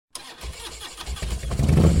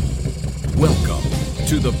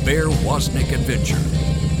to the BearWoznick Adventure.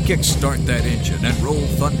 Kickstart that engine and roll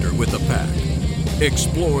thunder with the pack.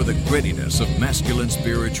 Explore the grittiness of masculine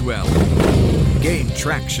spirituality. Gain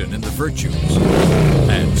traction in the virtues.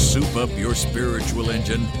 And soup up your spiritual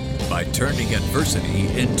engine by turning adversity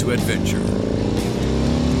into adventure.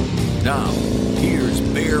 Now, here's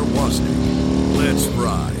BearWoznick. Let's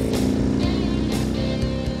ride.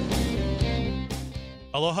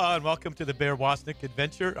 Aloha and welcome to the BearWoznick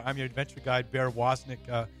Adventure. I'm your adventure guide,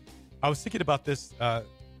 BearWoznick. I was thinking about this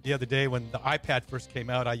the other day when the iPad first came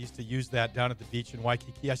out. I used to use that down at the beach in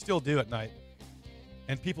Waikiki. I still do at night.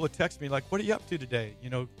 And people would text me like, what are you up to today? You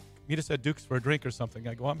know, meet us at Duke's for a drink or something.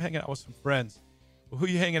 I go, I'm hanging out with some friends. Well, who are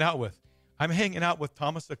you hanging out with? I'm hanging out with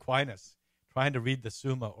Thomas Aquinas, trying to read the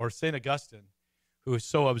Summa, or St. Augustine, who is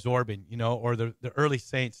so absorbing, you know, or the early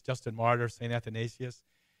saints, Justin Martyr, St. Athanasius.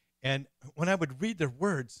 And when I would read their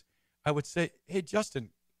words, I would say, hey,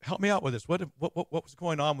 Justin, help me out with this. What was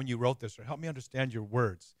going on when you wrote this? Or help me understand your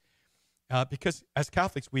words. Because as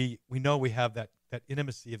Catholics, we know we have that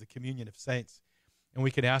intimacy of the communion of saints, and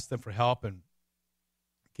we can ask them for help and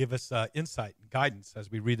give us insight and guidance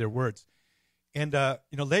as we read their words. And,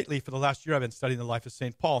 lately, for the last year, I've been studying the life of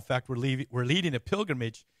St. Paul. In fact, we're leading a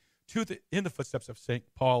pilgrimage in the footsteps of St.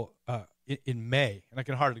 Paul in May, and I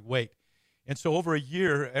can hardly wait. And so over a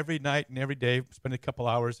year, every night and every day, spending a couple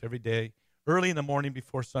hours every day, early in the morning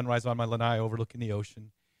before sunrise on my lanai overlooking the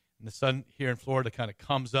ocean. And the sun here in Florida kind of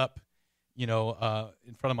comes up, in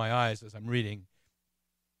front of my eyes as I'm reading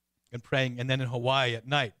and praying. And then in Hawaii at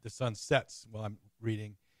night, the sun sets while I'm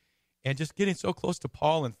reading. And just getting so close to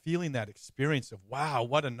Paul and feeling that experience of, wow,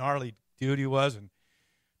 what a gnarly dude he was, and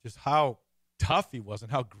just how tough he was and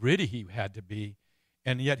how gritty he had to be,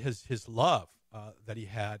 and yet his love that he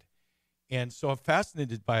had. And so I'm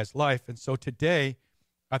fascinated by his life. And so today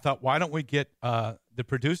I thought, why don't we get the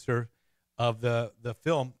producer of the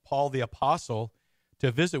film, Paul the Apostle, to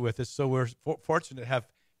visit with us. So we're fortunate to have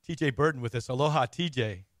TJ Berden with us. Aloha,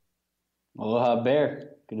 TJ. Aloha,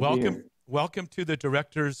 Bear. Good to be here. Welcome to the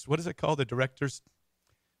director's, what is it called? The director's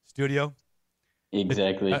studio?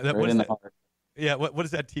 Exactly. Right in the heart. Yeah, what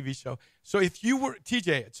is that TV show? So if you were, TJ,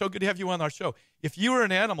 it's so good to have you on our show. If you were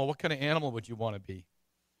an animal, what kind of animal would you want to be?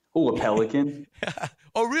 Oh, a pelican.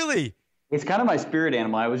 Oh, really? It's kind of my spirit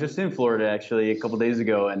animal. I was just in Florida, actually, a couple days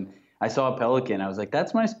ago, and I saw a pelican. I was like,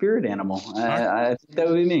 that's my spirit animal. I think that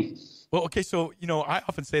would be me. Well, okay, so, I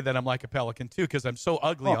often say that I'm like a pelican, too, because I'm so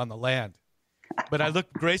ugly on the land. But I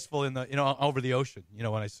look graceful in the, over the ocean,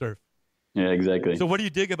 when I surf. Yeah, exactly. So what do you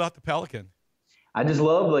dig about the pelican? I just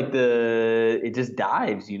love it just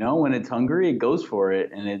dives, when it's hungry, it goes for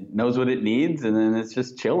it, and it knows what it needs, and then it's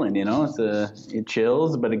just chilling, it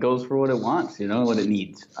chills, but it goes for what it wants, what it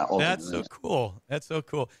needs. Ultimately. That's so cool. That's so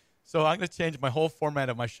cool. So I'm going to change my whole format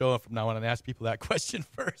of my show from now on and ask people that question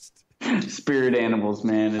first. Spirit animals,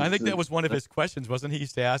 man. I think that was one of his questions, wasn't he? He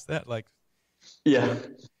used to ask that, Yeah.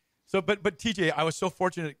 So, but TJ, I was so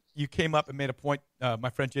fortunate you came up and made a point.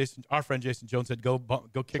 Our friend Jason Jones said, go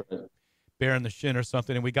kick Bear in the shin or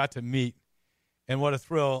something, and we got to meet, and what a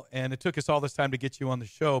thrill. And it took us all this time to get you on the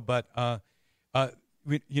show, but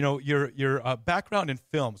your background in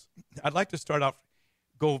films, I'd like to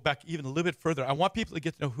go back even a little bit further. I want people to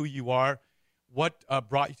get to know who you are, what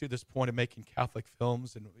brought you to this point of making Catholic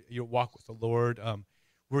films and your walk with the Lord.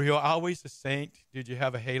 Were you always a saint? Did you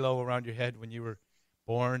have a halo around your head when you were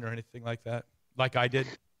born or anything like that, like I did?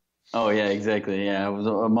 Oh, yeah, exactly. Yeah,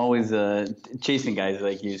 I'm always chasing guys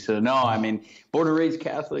like you. So, no, I mean, born and raised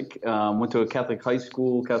Catholic, went to a Catholic high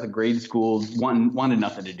school, Catholic grade school, wanted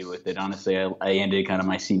nothing to do with it. Honestly, I ended kind of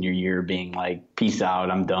my senior year being like, peace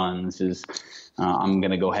out, I'm done. This is, I'm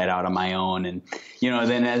going to go head out on my own. And,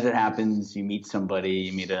 then as it happens, you meet somebody,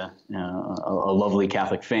 you meet a lovely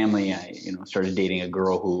Catholic family. I, started dating a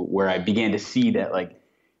girl where I began to see that,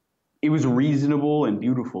 it was reasonable and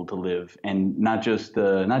beautiful to live, and not just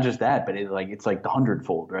that, but it's like the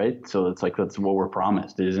hundredfold, right? So it's like that's what we're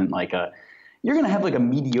promised. It isn't like you're gonna have like a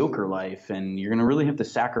mediocre life, and you're gonna really have to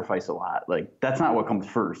sacrifice a lot. Like that's not what comes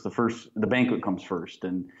first. The banquet comes first,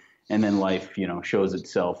 and then life, shows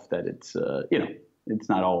itself that it's it's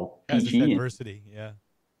not all peachy. Adversity, yeah.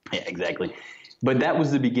 Yeah, exactly. But that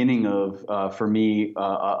was the beginning of, for me,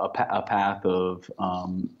 a path of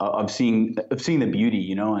seeing the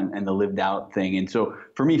beauty, and the lived out thing. And so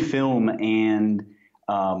for me, film and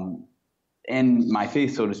my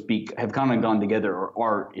faith, so to speak, have kind of gone together, or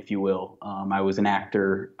art, if you will. I was an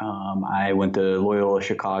actor. I went to Loyola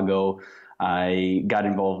Chicago. I got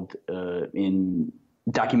involved in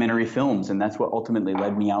documentary films, and that's what ultimately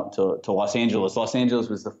led me out to Los Angeles. Los Angeles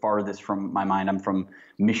was the farthest from my mind. I'm from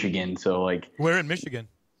Michigan, so Where in Michigan?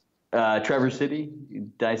 Traverse City,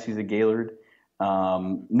 Diocese of Gaylord,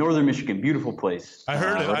 Northern Michigan, beautiful place. I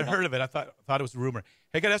heard of it. I thought it was a rumor.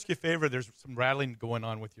 Hey, I got to ask you a favor. There's some rattling going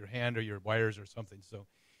on with your hand or your wires or something. So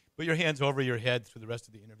put your hands over your head through the rest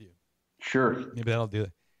of the interview. Sure. Maybe that'll do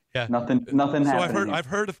it. Yeah. Nothing So happening.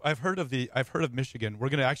 I've heard of Michigan. We're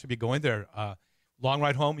going to actually be going there. Long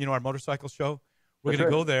Ride Home, our motorcycle show. We're going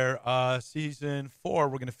to go there. Season 4,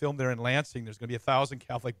 we're going to film there in Lansing. There's going to be 1,000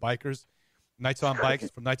 Catholic bikers. Knights on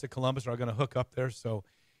Bikes from Knights of Columbus are going to hook up there. So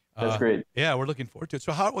that's great. Yeah, we're looking forward to it.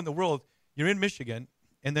 So how in the world, you're in Michigan,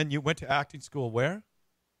 and then you went to acting school where?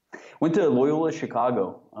 Went to Loyola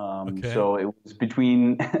Chicago. So it was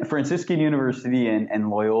between Franciscan University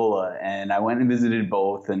and Loyola, and I went and visited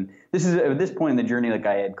both. And this is at this point in the journey, like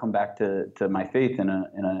I had come back to my faith in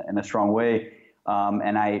a strong way.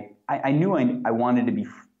 And I knew I wanted to be.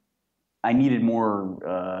 I needed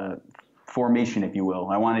more formation, if you will.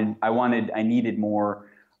 I needed more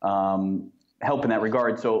help in that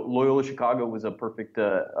regard. So Loyola Chicago was a perfect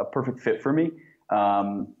fit for me.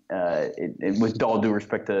 With all due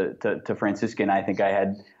respect to Franciscan, I think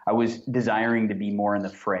I was desiring to be more in the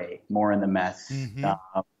fray, more in the mess.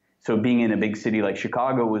 Mm-hmm. So being in a big city like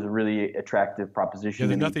Chicago was a really attractive proposition.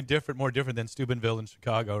 Yeah, there's nothing more different than Steubenville in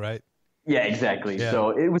Chicago, right? Yeah, exactly. Yeah.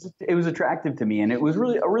 So it was attractive to me, and it was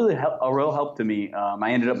really a real help to me.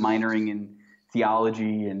 I ended up minoring in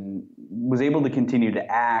theology and was able to continue to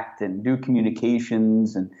act and do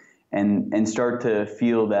communications and start to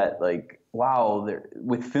feel that, like, wow,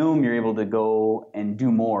 with film you're able to go and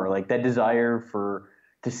do more. Like that desire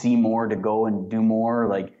to see more, to go and do more,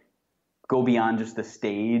 like go beyond just the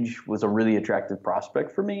stage was a really attractive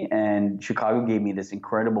prospect for me. And Chicago gave me this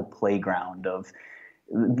incredible playground of.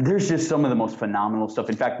 There's just some of the most phenomenal stuff.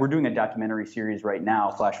 In fact, we're doing a documentary series right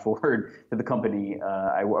now. Flash forward to the company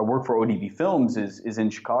I work for, ODB Films, is in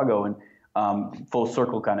Chicago, and full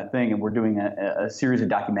circle kind of thing. And we're doing a series of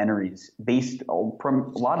documentaries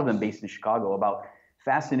a lot of them based in Chicago, about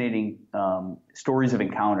fascinating stories of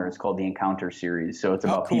encounters called the Encounter series. So it's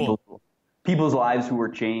about people's lives who were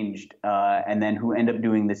changed, and then who end up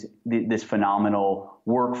doing this phenomenal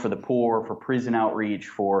work for the poor, for prison outreach,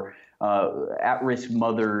 for at-risk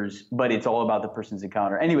mothers, but it's all about the person's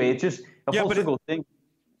encounter. Anyway, it's just a full circle thing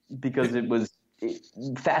because it was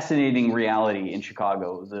fascinating reality in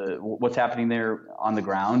Chicago. What's happening there on the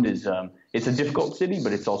ground is it's a difficult city,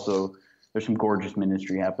 but it's also there's some gorgeous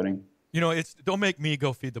ministry happening. It's don't make me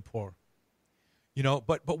go feed the poor.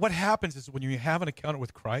 But what happens is when you have an encounter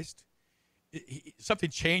with Christ, something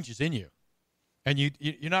changes in you, and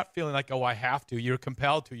you're not feeling like, oh, I have to. You're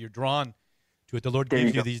compelled to. You're drawn to it. The Lord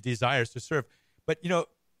gives you these desires to serve. But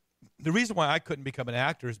the reason why I couldn't become an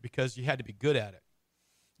actor is because you had to be good at it.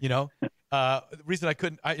 The reason I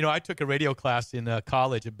couldn't, I took a radio class in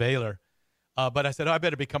college at Baylor, but I said, I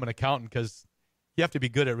better become an accountant because you have to be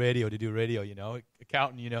good at radio to do radio,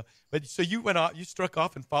 accountant, But so you went off, you struck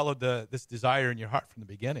off and followed this desire in your heart from the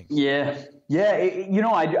beginning. Yeah.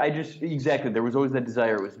 I just, exactly. There was always that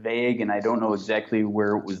desire. It was vague, and I don't know exactly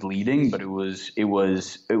where it was leading, but it was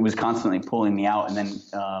constantly pulling me out. And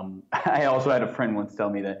then I also had a friend once tell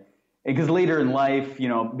me that, because later in life,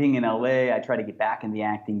 being in LA, I try to get back in the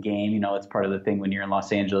acting game. It's part of the thing when you're in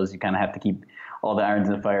Los Angeles, you kind of have to keep all the irons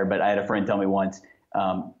in the fire. But I had a friend tell me once,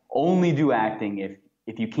 only do acting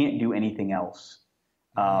if you can't do anything else.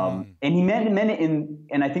 And he meant it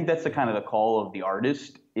and I think that's the kind of the call of the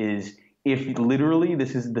artist is if literally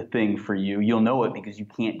this is the thing for you, you'll know it because you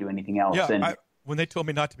can't do anything else. Yeah, when they told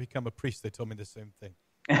me not to become a priest, they told me the same thing.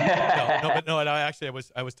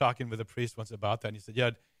 I was talking with a priest once about that, and he said, yeah,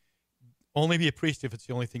 only be a priest if it's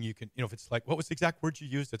the only thing you can, if it's like, what was the exact word you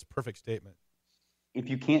used? That's a perfect statement. If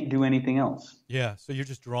you can't do anything else. Yeah, so you're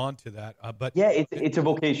just drawn to that. But yeah, it's a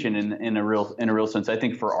vocation in a real sense. I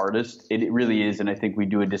think for artists, it really is, and I think we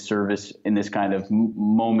do a disservice in this kind of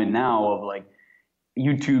moment now of like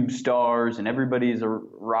YouTube stars and everybody's a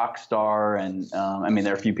rock star, and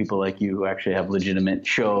there are a few people like you who actually have legitimate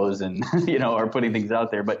shows and are putting things out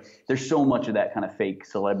there. But there's so much of that kind of fake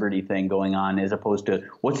celebrity thing going on, as opposed to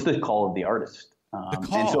what's the call of the artist.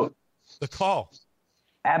 The call.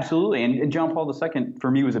 Absolutely. And John Paul II,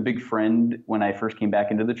 for me, was a big friend when I first came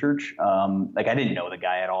back into the church. I didn't know the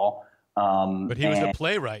guy at all. But he was a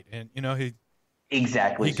playwright, and, he...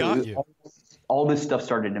 Exactly. He got you. All this stuff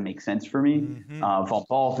started to make sense for me. Mm-hmm. Von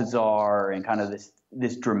Balthazar and kind of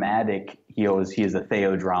this dramatic, he is a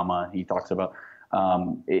theodrama he talks about.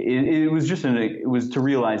 It was to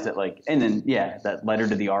realize that, like, and then, that letter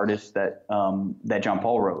to the artist that John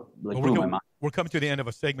Paul wrote, blew my mind. We're coming to the end of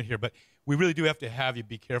a segment here, but we really do have to have you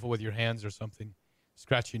be careful with your hands or something.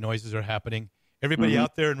 Scratchy noises are happening. Everybody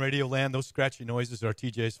out there in Radio Land, those scratchy noises are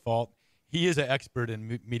TJ's fault. He is an expert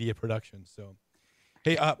in media production. So,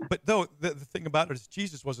 hey, but though the thing about it is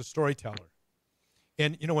Jesus was a storyteller.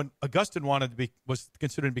 And, when Augustine was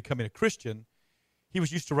considering becoming a Christian, he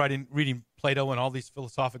was used to reading Plato and all these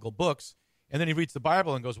philosophical books. And then he reads the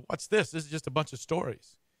Bible and goes, what's this? This is just a bunch of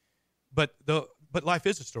stories. But life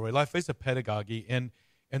is a story. Life is a pedagogy. And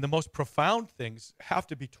the most profound things have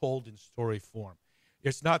to be told in story form.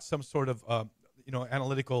 It's not some sort of,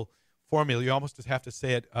 analytical formula. You almost just have to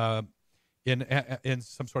say it in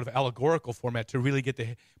some sort of allegorical format to really get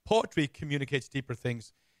the poetry communicates deeper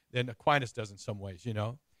things than Aquinas does in some ways,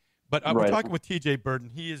 But we're talking with TJ Berden.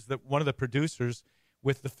 He is one of the producers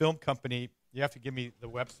with the film company. You have to give me the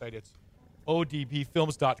website. It's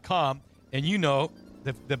odbfilms.com. And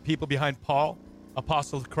the people behind Paul,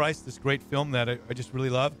 Apostle of Christ, this great film that I just really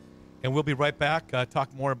love. And we'll be right back,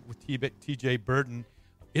 talk more with TJ Berden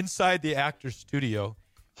inside the Actors Studio.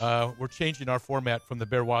 We're changing our format from the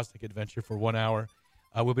BearWoznick Adventure for 1 hour.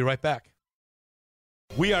 We'll be right back.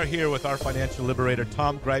 We are here with our financial liberator,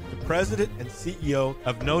 Tom Gripe, the president and CEO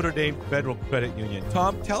of Notre Dame Federal Credit Union.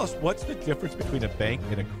 Tom, tell us, what's the difference between a bank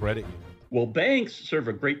and a credit union? Well, banks serve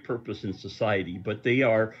a great purpose in society, but they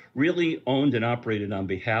are really owned and operated on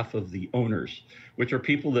behalf of the owners, which are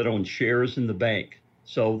people that own shares in the bank.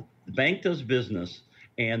 So the bank does business,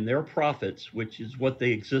 and their profits, which is what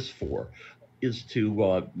they exist for, is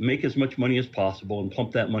to make as much money as possible and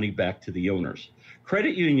pump that money back to the owners.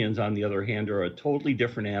 Credit unions, on the other hand, are a totally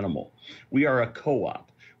different animal. We are a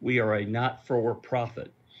co-op. We are a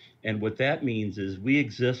not-for-profit. And what that means is we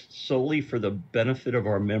exist solely for the benefit of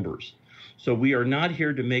our members. So we are not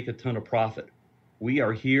here to make a ton of profit. We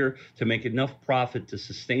are here to make enough profit to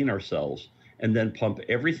sustain ourselves and then pump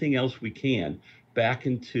everything else we can back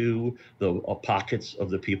into the pockets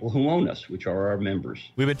of the people who own us, which are our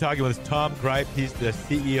members. We've been talking with Tom Gripe. He's the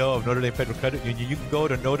CEO of Notre Dame Federal Credit Union. You can go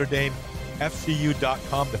to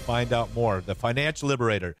NotreDameFCU.com to find out more. The Financial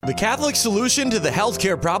Liberator. The Catholic solution to the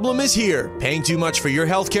healthcare problem is here. Paying too much for your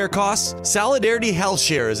healthcare costs? Solidarity Health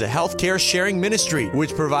Share is a healthcare sharing ministry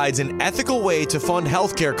which provides an ethical way to fund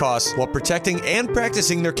healthcare costs while protecting and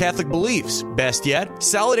practicing their Catholic beliefs. Best yet,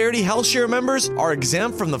 Solidarity Health Share members are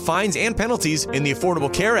exempt from the fines and penalties in the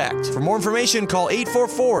Affordable Care Act. For more information, call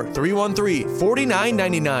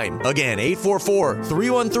 844-313-4999. Again,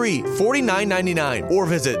 844-313-4999 or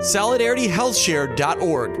visit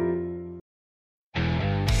solidarityhealthshare.org.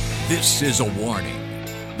 This is a warning.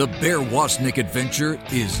 The BearWoznick Adventure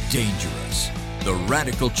is dangerous. The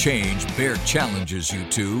radical change Bear challenges you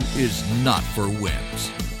to is not for wimps.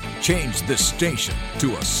 Change this station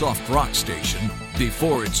to a soft rock station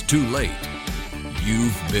before it's too late.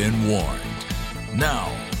 You've been warned.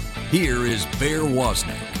 Now, here is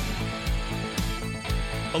BearWoznick.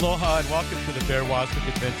 Aloha and welcome to the BearWoznick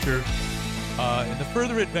Adventure and the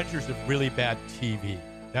further adventures of really bad TV.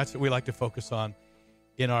 That's what we like to focus on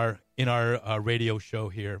in our radio show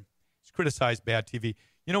here. It's criticize bad TV.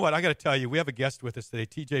 You know what? I got to tell you, we have a guest with us today,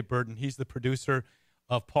 TJ Berden. He's the producer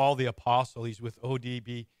of Paul the Apostle. He's with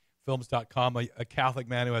odbfilms.com, a Catholic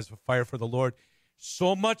man who has a fire for the Lord.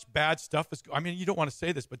 So much bad stuff you don't want to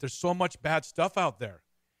say this, but there's so much bad stuff out there.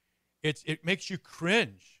 It makes you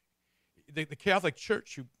cringe. The Catholic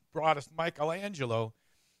Church who brought us Michelangelo,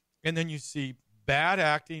 and then you see bad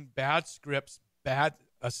acting, bad scripts, bad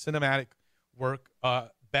cinematic work,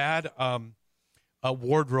 bad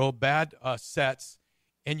wardrobe, bad sets,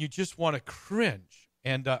 and you just want to cringe.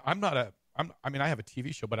 And I have a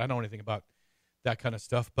TV show, but I don't know anything about that kind of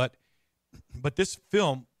stuff. But this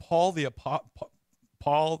film, Paul the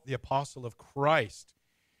Apostle of Christ,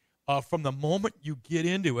 from the moment you get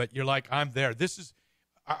into it, you're like, I'm there.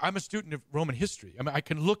 I'm a student of Roman history. I mean, I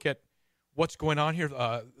can look at what's going on here,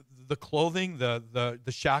 the clothing, the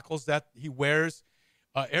shackles that he wears.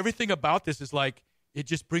 Everything about this is like, it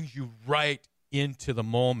just brings you right into the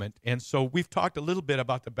moment. And so we've talked a little bit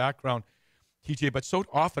about the background, TJ, but so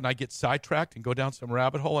often I get sidetracked and go down some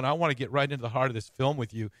rabbit hole, and I want to get right into the heart of this film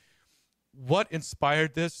with you. What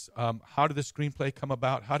inspired this? How did the screenplay come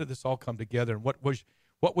about? How did this all come together? And what was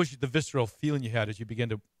the visceral feeling you had as you began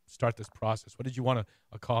to start this process? What did you want to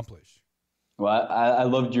accomplish? Well, I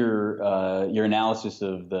loved your analysis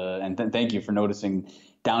of and thank you for noticing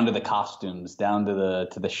down to the costumes, down to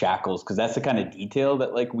the shackles, because that's the kind of detail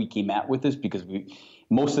that we came at with this, because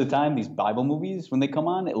most of the time these Bible movies, when they come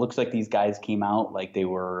on, it looks like these guys came out like they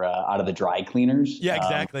were out of the dry cleaners. Yeah,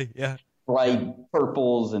 exactly. Yeah. Bright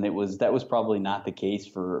purples, and that was probably not the case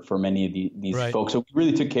for many of these right. folks. So we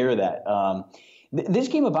really took care of that. This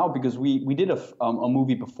came about because we did a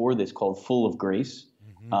movie before this called Full of Grace.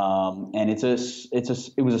 And it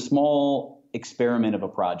was a small experiment of a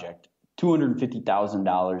project.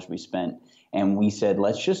 $250,000 we spent, and we said,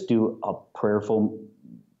 let's just do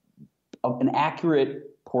an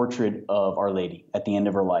accurate portrait of Our Lady at the end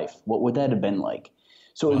of her life. What would that have been like?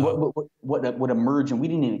 So what emerged, and we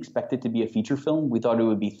didn't even expect it to be a feature film. We thought it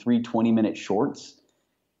would be 3 20-minute shorts,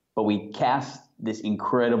 but we cast this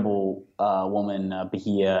incredible woman,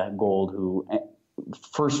 Bahia Gold, who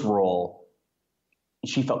first role,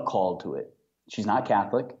 she felt called to it. She's not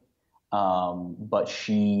Catholic, but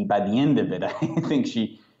she, by the end of it, I think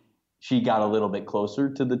she got a little bit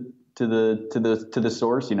closer to the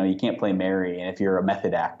source. You know, you can't play Mary, and if you're a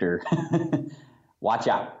method actor, watch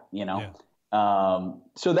out. You know. Yeah.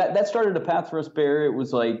 So that started a path for us, Bear. It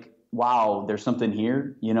was like, wow, there's something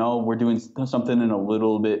here. You know, we're doing something in a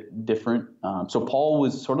little bit different. So Paul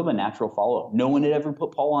was sort of a natural follow. No one had ever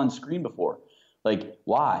put Paul on screen before. Like,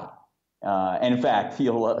 why? And in fact,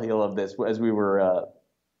 you'll love this.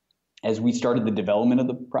 As we started the development of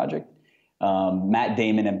the project, Matt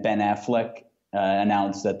Damon and Ben Affleck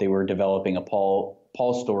announced that they were developing a Paul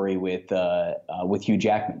story with Hugh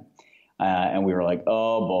Jackman, and we were like,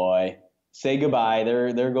 oh boy, say goodbye.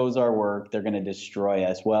 There goes our work. They're going to destroy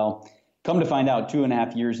us. Well, come to find out,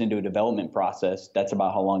 2.5 years into a development process, that's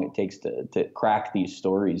about how long it takes to crack these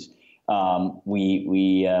stories.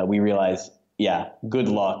 We realized, yeah, good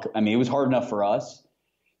luck. I mean, it was hard enough for us.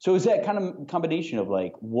 So it was that kind of combination of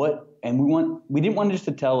like and we didn't want just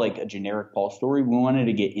to tell like a generic Paul story. We wanted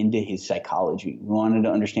to get into his psychology. We wanted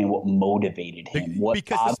to understand what motivated him, what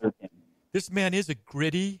bothered him. This man is a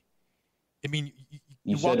gritty. I mean,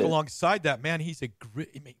 you walk alongside that man. He's a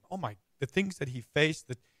gritty. I mean, oh my, the things that he faced,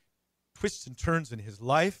 the twists and turns in his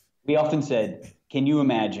life. We often said, can you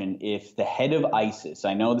imagine if the head of ISIS,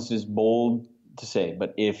 I know this is bold to say,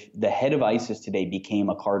 but if the head of ISIS today became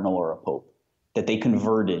a cardinal or a pope, that they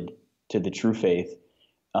converted to the true faith,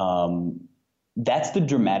 that's the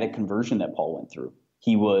dramatic conversion that Paul went through.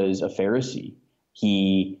 He was a Pharisee.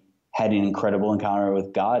 He had an incredible encounter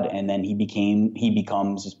with God, and then he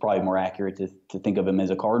becomes, it's probably more accurate to think of him as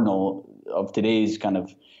a cardinal of today's kind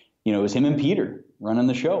of, you know, it was him and Peter running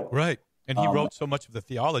the show. Right. And he wrote so much of the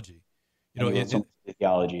theology. You know, the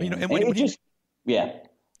theology. You know, and when I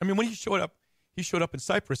mean, when he showed up in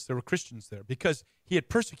Cyprus, there were Christians there because he had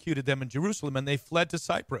persecuted them in Jerusalem, and they fled to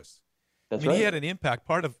Cyprus. That's right. He had an impact.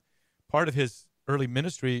 Part of his early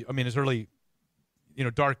ministry, I mean, his early, you know,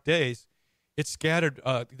 dark days, it scattered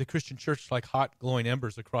the Christian church like hot, glowing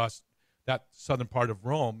embers across that southern part of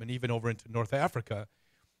Rome and even over into North Africa.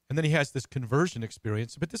 And then he has this conversion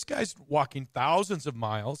experience. But this guy's walking thousands of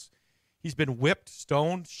miles. He's been whipped,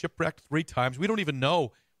 stoned, shipwrecked 3 times. We don't even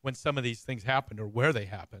know when some of these things happened or where they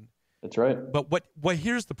happened. That's right. But what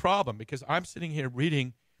here's the problem, because I'm sitting here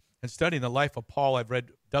reading and studying the life of Paul. I've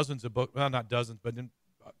read dozens of books, well, not dozens, but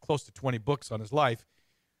close to 20 books on his life.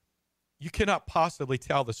 You cannot possibly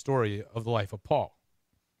tell the story of the life of Paul.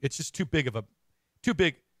 It's just too big of a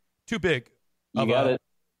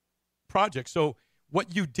project. So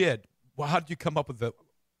what you did, well, how did you come up with the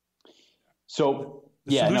solution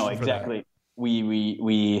exactly. That?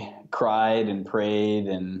 We cried and prayed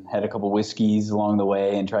and had a couple whiskeys along the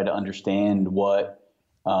way and tried to understand what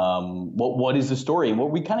is the story, and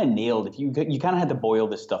what we kind of nailed. If you kind of had to boil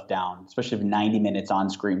this stuff down, especially if 90 minutes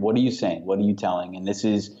on screen. What are you saying? What are you telling? And this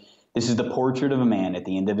is the portrait of a man at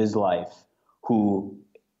the end of his life who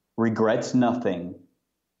regrets nothing.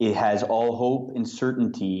 It has all hope and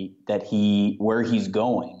certainty that where he's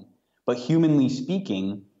going, but humanly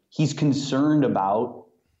speaking, he's concerned about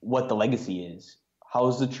what the legacy is.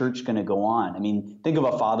 How's the church going to go on? I mean, think of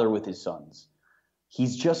a father with his sons.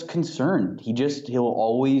 He's just concerned.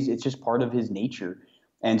 It's just part of his nature.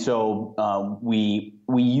 And so we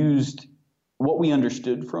used what we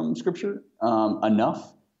understood from Scripture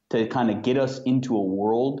enough to kind of get us into a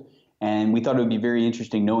world. And we thought it would be very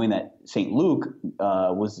interesting knowing that St. Luke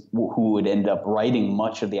was who would end up writing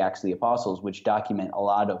much of the Acts of the Apostles, which document a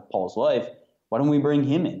lot of Paul's life. Why don't we bring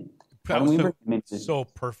him in? So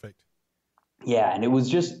perfect. Yeah, and it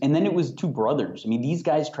was then it was 2 brothers. I mean, these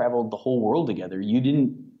guys traveled the whole world together. I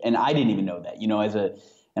didn't even know that. You know,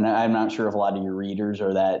 and I'm not sure if a lot of your readers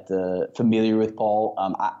are that familiar with Paul.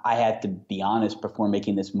 I had to be honest, before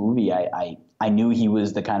making this movie, I knew he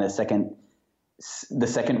was the kind of second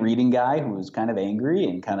reading guy who was kind of angry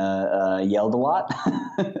and kind of yelled a lot.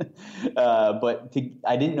 But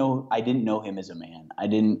I didn't know him as a man. I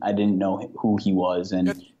didn't know who he was,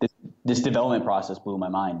 and this development process blew my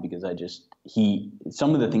mind because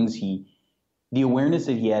some of the things the awareness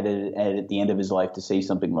that he had at the end of his life to say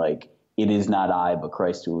something like, "It is not I, but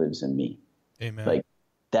Christ who lives in me." Amen. Like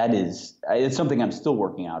it's something I'm still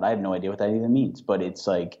working out. I have no idea what that even means, but it's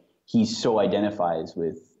like so identifies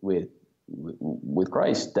with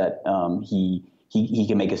Christ that he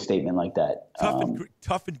can make a statement like that.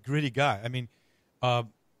 Tough and gritty guy. I mean,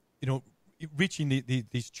 reaching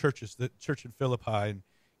these churches, the church in Philippi and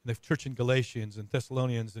the church in Galatians and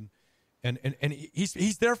Thessalonians, and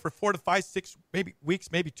he's there for 4 to 5, 6 maybe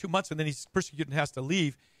weeks, maybe 2 months, and then he's persecuted and has to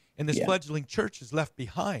leave, and this fledgling church is left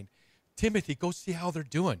behind. Timothy, go see how they're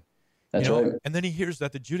doing. That's right. And then he hears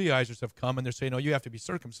that the Judaizers have come, and they're saying, "Oh, you have to be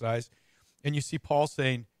circumcised." And you see Paul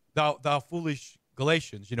saying, "Thou foolish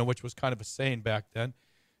Galatians," which was kind of a saying back then,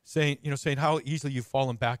 saying how easily you've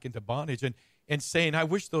fallen back into bondage, and saying, "I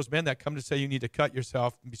wish those men that come to say you need to cut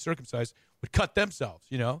yourself and be circumcised would cut themselves."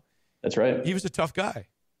 That's right. He was a tough guy.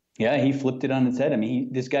 Yeah, he flipped it on its head. I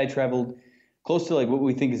mean, this guy traveled close to like what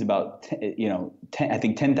we think is about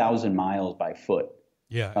 10,000 miles by foot.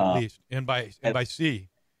 Yeah, at least, and by sea.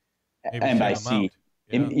 And by sea.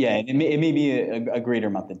 Yeah. It may be a greater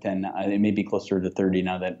amount than 10. It may be closer to 30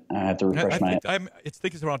 now that I have to refresh my. I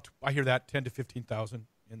think it's around. I hear that 10 to 15,000.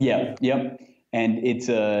 Yep. And it's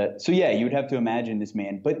you would have to imagine this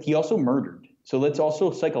man, but he also murdered. So let's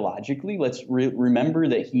also psychologically remember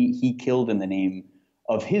that he killed in the name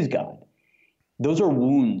of his God. Those are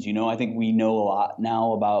wounds. I think we know a lot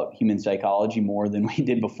now about human psychology more than we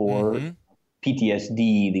did before. Mm-hmm.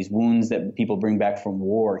 PTSD, these wounds that people bring back from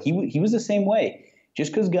war. He was the same way.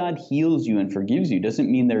 Just because God heals you and forgives you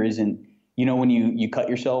doesn't mean there isn't, when you cut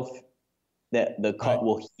yourself, that the cut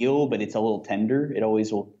will heal, but it's a little tender. It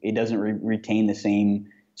always will. It doesn't retain the same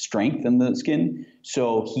strength in the skin.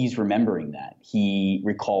 So he's remembering that. He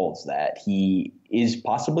recalls that. He is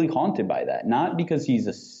possibly haunted by that. Not because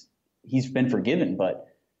he's been forgiven, but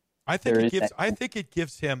I think it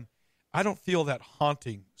gives him. I don't feel that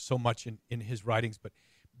haunting so much in his writings,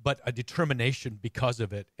 but a determination because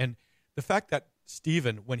of it. And the fact that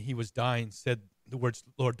Stephen, when he was dying, said the words,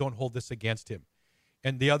 "Lord, don't hold this against him."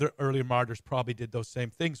 And the other early martyrs probably did those same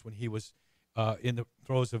things when he was in the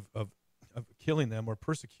throes of killing them or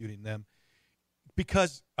persecuting them,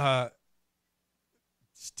 because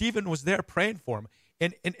Stephen was there praying for him.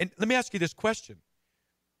 And let me ask you this question.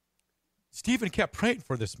 Stephen kept praying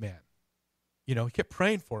for this man. He kept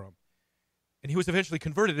praying for him. And he was eventually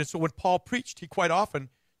converted. And so when Paul preached, he quite often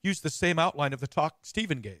used the same outline of the talk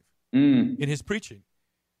Stephen gave in his preaching.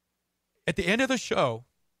 At the end of the show,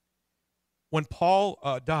 when Paul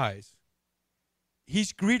dies,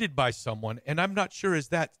 he's greeted by someone, and I'm not sure, is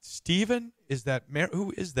that Stephen? Is that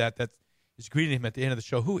who is that is greeting him at the end of the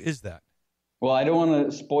show? Who is that? Well, I don't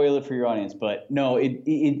want to spoil it for your audience, but no,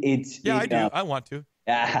 it's... Yeah, I do. I want to.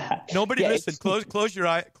 Nobody listen. Close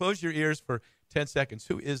your ears for 10 seconds.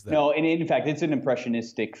 Who is that? No, and in fact, it's an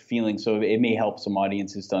impressionistic feeling, so it may help some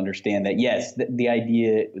audiences to understand that, yes, the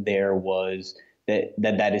idea there was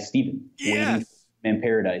that is Stephen. Yes. In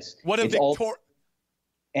paradise. What a victor!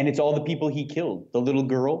 And it's all the people he killed. The little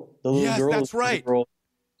girl. Yes, that's right.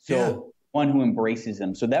 One who embraces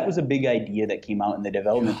him. So that was a big idea that came out in the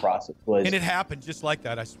development process. And it happened just like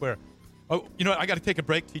that, I swear. Oh, I got to take a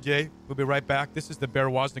break, TJ. We'll be right back. This is the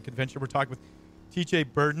BearWoznick Adventure. We're talking with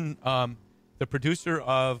TJ Berden, the producer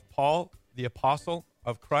of Paul, the Apostle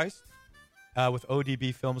of Christ, with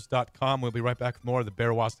odbfilms.com. We'll be right back with more of the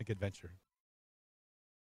BearWoznick Adventure.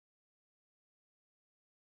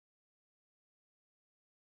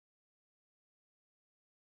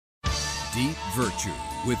 Deep Virtue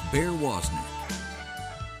with BearWoznick.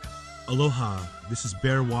 Aloha, this is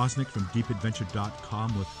Bear Woznick from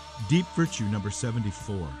deepadventure.com with Deep Virtue number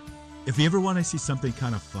 74. If you ever want to see something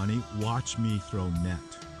kind of funny, watch me throw net.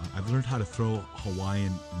 I've learned how to throw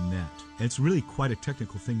Hawaiian net. And it's really quite a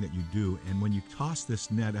technical thing that you do. And when you toss this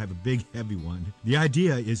net, I have a big, heavy one. The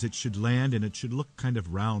idea is it should land and it should look kind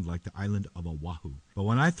of round like the island of Oahu. But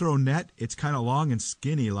when I throw net, it's kind of long and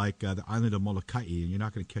skinny like the island of Molokai, and you're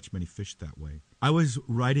not going to catch many fish that way. I was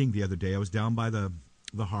riding the other day. I was down by the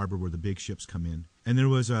harbor where the big ships come in. And there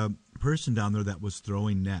was a person down there that was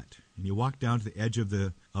throwing net. And he walked down to the edge of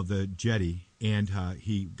the jetty, and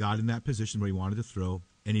he got in that position where he wanted to throw.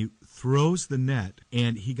 And he throws the net,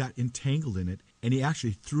 and he got entangled in it, and he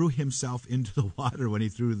actually threw himself into the water when he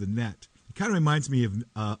threw the net. It kind of reminds me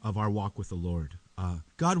of our walk with the Lord.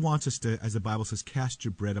 God wants us to, as the Bible says, cast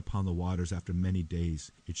your bread upon the waters after many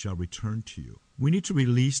days. It shall return to you. We need to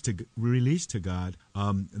release to God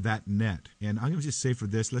that net. And I'm going to just say for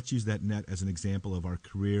this, let's use that net as an example of our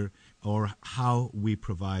career or how we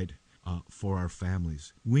provide for our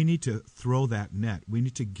families. We need to throw that net. We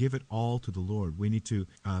need to give it all to the Lord. We need to,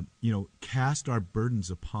 cast our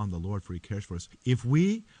burdens upon the Lord, for He cares for us. If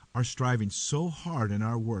we are striving so hard in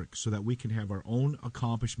our work so that we can have our own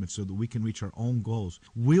accomplishments, so that we can reach our own goals,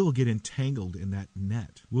 we'll get entangled in that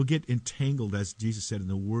net. We'll get entangled, as Jesus said, in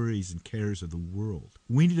the worries and cares of the world.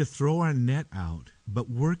 We need to throw our net out, but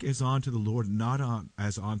work as unto the Lord, not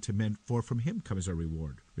as unto men, for from him comes our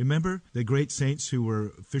reward. Remember the great saints who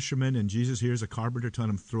were fishermen, and Jesus here's a carpenter telling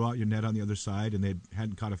them, throw out your net on the other side, and they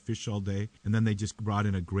hadn't caught a fish all day, and then they just brought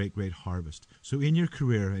in a great, great harvest. So in your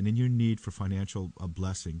career and in your need for financial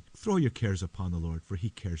blessing, throw your cares upon the Lord, for he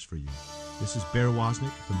cares for you. This is BearWoznick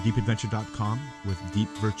from DeepAdventure.com with Deep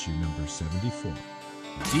Virtue number 74.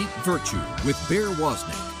 Deep Virtue with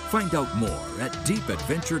BearWoznick. Find out more at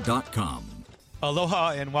DeepAdventure.com.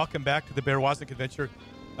 Aloha and welcome back to the BearWoznick Adventure.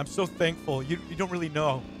 I'm so thankful. You don't really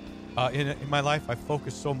know. In my life, I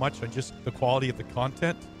focus so much on just the quality of the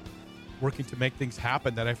content, working to make things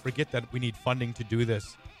happen, that I forget that we need funding to do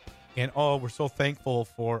this. And we're so thankful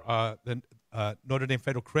for the Notre Dame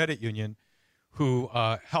Federal Credit Union, who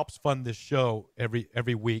helps fund this show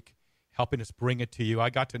every week, helping us bring it to you. I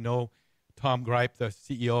got to know Tom Gripe, the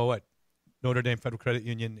CEO at Notre Dame Federal Credit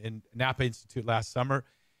Union in Napa Institute last summer.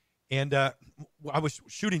 And I was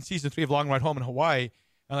shooting season 3 of Long Ride Home in Hawaii. And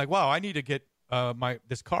I'm like, wow, I need to get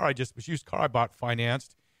this used car I bought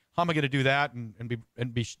financed. How am I going to do that and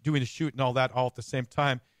be doing the shoot and all that all at the same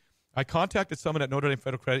time? I contacted someone at Notre Dame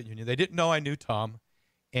Federal Credit Union. They didn't know I knew Tom.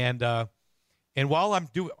 And while I'm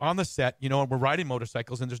on the set, and we're riding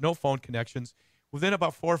motorcycles and there's no phone connections, within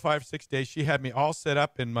about 4 or 5, 6 days, she had me all set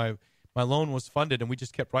up and my loan was funded, and we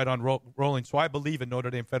just kept right on rolling. So I believe in Notre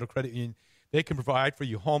Dame Federal Credit Union. They can provide for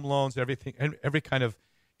you home loans, everything, every kind of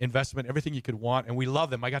investment, everything you could want, and we love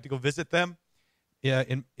them. I got to go visit them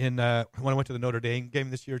when I went to the Notre Dame game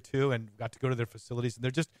this year too, and got to go to their facilities, and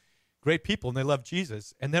they're just great people, and they love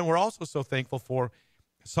Jesus. And then we're also so thankful for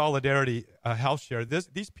Solidarity Health Share.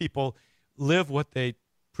 These people live what they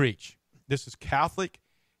preach. This is Catholic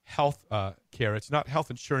health care. It's not health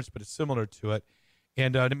insurance, but it's similar to it.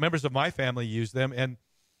 And the members of my family use them. And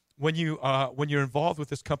when you're involved with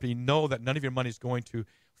this company, know that none of your money is going to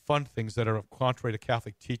fund things that are contrary to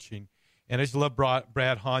Catholic teaching. And I just love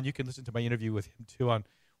Brad Hahn. You can listen to my interview with him, too, on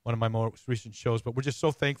one of my most recent shows. But we're just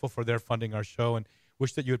so thankful for their funding our show and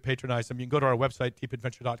wish that you would patronize them. You can go to our website,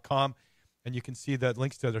 deepadventure.com, and you can see the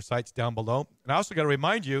links to their sites down below. And I also got to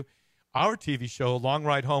remind you, our TV show, Long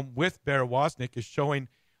Ride Home with Bear Woznick, is showing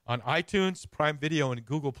on iTunes, Prime Video, and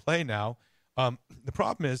Google Play now. The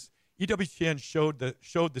problem is EWTN showed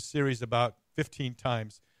the series about 15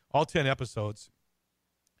 times, all 10 episodes,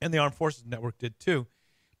 and the Armed Forces Network did too.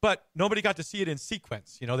 But nobody got to see it in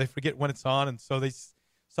sequence. They forget when it's on, and so they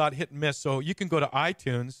saw it hit and miss. So you can go to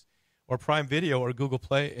iTunes or Prime Video or Google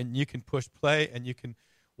Play, and you can push play, and you can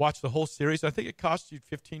watch the whole series. I think it costs you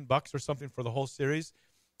 $15 or something for the whole series,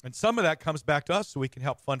 and some of that comes back to us so we can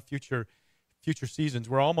help fund future seasons.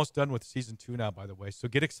 We're almost done with season 2 now, by the way. So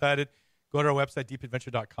get excited. Go to our website,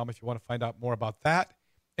 deepadventure.com, if you want to find out more about that.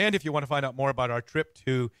 And if you want to find out more about our trip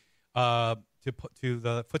to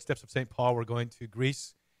the footsteps of St. Paul, we're going to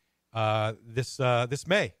Greece this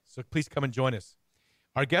May. So please come and join us.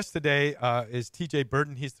 Our guest today is TJ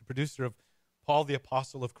Berden. He's the producer of Paul the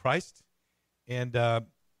Apostle of Christ. And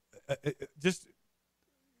just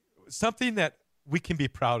something that we can be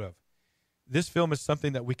proud of. This film is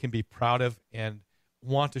something that we can be proud of and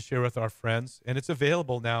want to share with our friends. And it's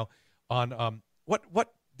available now on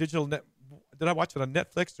what digital net? Did I watch it on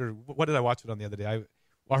Netflix, or what did I watch it on the other day?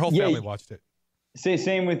 Our whole family watched it.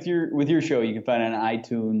 Same with your show. You can find it on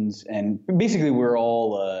iTunes, and basically we're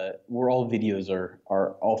all videos are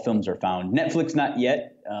all films are found. Netflix not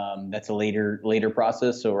yet. That's a later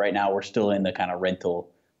process. So right now we're still in the kind of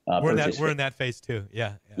rental. We're in that phase too.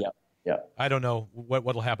 Yeah. Yep. I don't know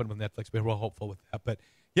what'll happen with Netflix, but we're hopeful with that. But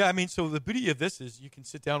yeah, I mean, so the beauty of this is you can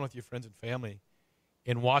sit down with your friends and family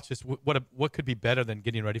and watch this. What could be better than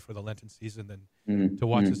getting ready for the Lenten season than to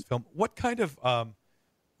watch this film? What kind of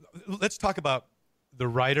let's talk about the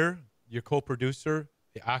writer, your co-producer,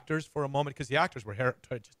 the actors for a moment, because the actors were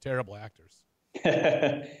just terrible actors.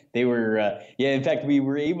 They were, in fact, we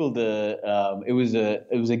were able to. It was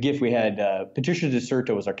a gift. We had Patricia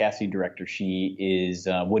DeSerto was our casting director. She is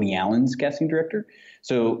Woody Allen's casting director.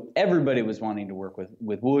 So everybody was wanting to work with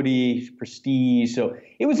Woody, Prestige. So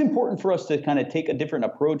it was important for us to kind of take a different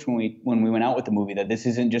approach when we went out with the movie. That this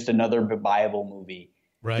isn't just another Bible movie.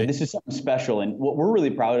 Right. So this is something special. And what we're really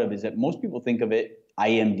proud of is that most people think of it.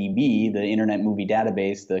 IMDb, the Internet Movie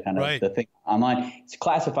Database, the kind of the thing online, it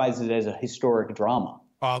classifies it as a historic drama.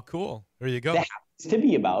 Oh, cool. There you go. That happens to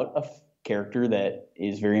be about a character that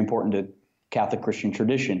is very important to Catholic Christian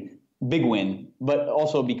tradition. Big win, but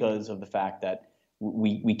also because of the fact that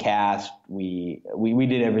we cast, we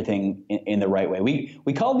did everything in the right way.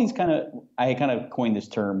 We call these I kind of coined this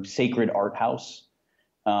term sacred art house,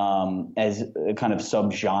 as a kind of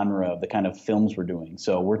subgenre of the kind of films we're doing.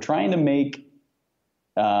 So we're trying to make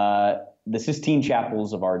the Sistine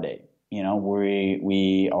Chapels of our day. You know,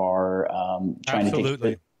 we are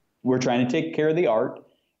we're trying to take care of the art.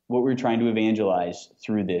 What we're trying to evangelize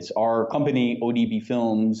through this. Our company, ODB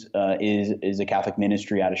Films, is a Catholic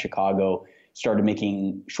ministry out of Chicago. Started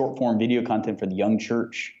making short form video content for the young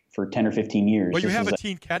church for 10 or 15 years. Well, you have a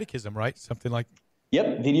teen catechism, right? Something like.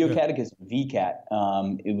 Yep, video catechism, VCAT.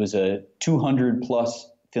 It was a 200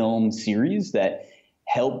 plus film series that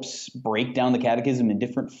helps break down the catechism in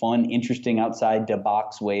different fun, interesting, outside the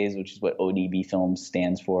box ways, which is what ODB Films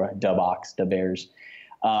stands for. Da box, da bears.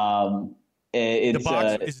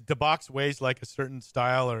 Is the box ways like a certain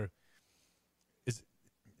style, or is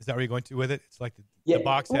that where you're going to with it? It's like the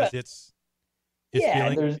box has its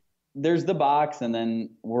feeling. There's the box, and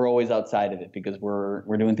then we're always outside of it because we're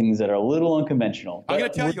doing things that are a little unconventional. I'm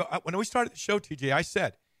going to tell you, when we started the show, TJ, I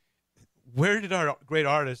said, where did our great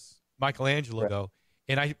artist Michelangelo go?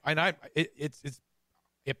 And I'm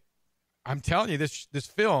telling you, this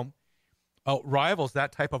film rivals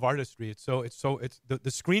that type of artistry. It's the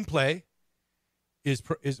screenplay is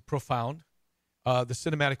profound, the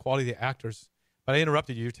cinematic quality of the actors. But I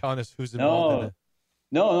interrupted you. You're telling us who's involved in it.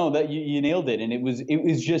 No, that you nailed it. And it was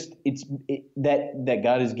just that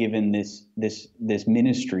God has given this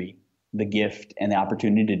ministry the gift and the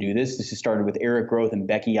opportunity to do this. This has started with Eric Groth and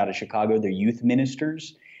Becky out of Chicago. They're youth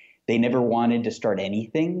ministers. They never wanted to start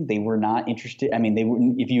anything. They were not interested. I mean, they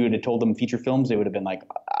wouldn't. If you would have told them feature films, they would have been like,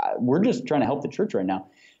 "We're just trying to help the church right now."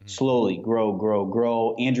 Mm-hmm. Slowly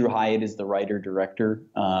grow. Andrew Hyatt is the writer director,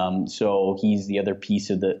 so he's the other piece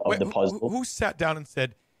of the puzzle. Who sat down and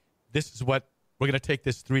said, "This is what we're going to take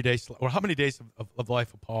this 3 days," or how many days of the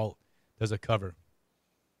life of Paul does it cover?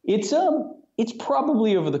 It's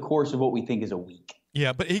probably over the course of what we think is a week.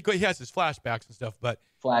 Yeah, but he has his flashbacks and stuff. But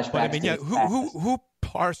I mean, yeah, who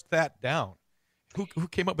parsed that down? Who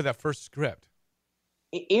came up with that first script?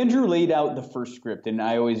 Andrew laid out the first script, and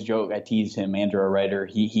I always joke, I tease him, Andrew, our writer,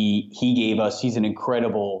 he gave us, he's an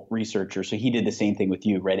incredible researcher, so he did the same thing with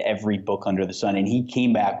you, read every book under the sun, and he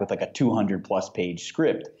came back with like a 200-plus page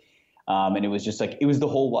script. And it was just like, it was the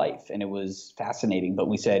whole life, and it was fascinating. But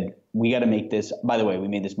we said, we got to make this. By the way, we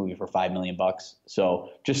made this movie for $5 million. So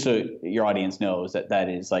just so your audience knows that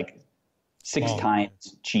is like six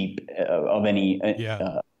times cheap of any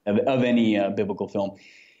biblical film.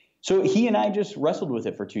 So he and I just wrestled with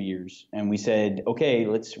it for 2 years, and we said, okay,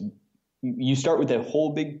 you start with a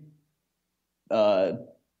whole big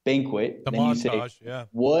banquet. The then montage, you say,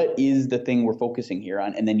 what is the thing we're focusing here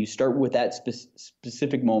on? And then you start with that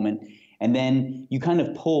specific moment, and then you kind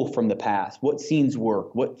of pull from the past. What scenes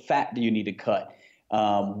work? What fat do you need to cut?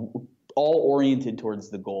 All oriented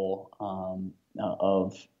towards the goal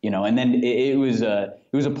and then it was a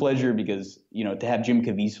pleasure because, to have Jim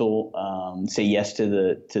Caviezel say yes to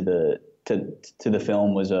the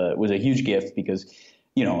film was a huge gift because,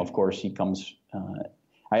 of course he comes.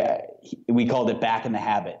 We called it back in the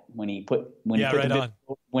habit when he put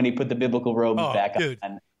the biblical robe back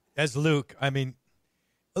on. As Luke, I mean,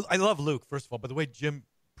 I love Luke first of all, but the way Jim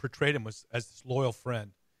portrayed him was as this loyal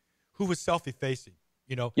friend who was self-effacing.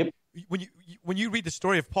 Yep. When you read the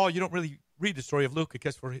story of Paul, you don't really read the story of Luke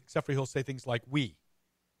except for he'll say things like "we"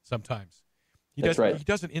 sometimes. He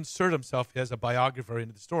doesn't insert himself as a biographer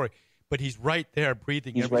into the story, but he's right there,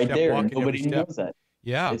 breathing. He's every right step, there. walking Nobody every step. knows that.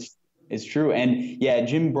 Yeah. It's true. And yeah,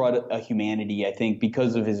 Jim brought a humanity, I think,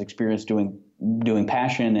 because of his experience doing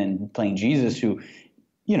Passion and playing Jesus, who,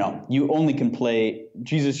 you only can play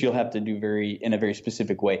Jesus, you'll have to do in a very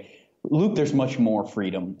specific way. Luke, there's much more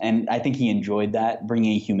freedom. And I think he enjoyed that,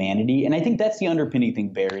 bringing humanity. And I think that's the underpinning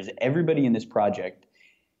thing, Bear, is everybody in this project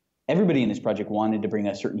wanted to bring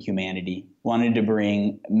a certain humanity, wanted to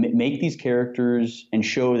make these characters and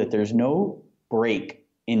show that there's no break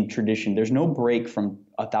in tradition. There's no break from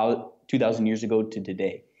 2,000 years ago to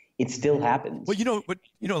today. It still happens. Well, and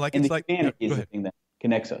it's like humanity is the thing that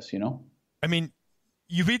connects us. I mean,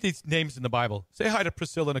 you read these names in the Bible. Say hi to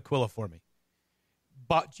Priscilla and Aquila for me.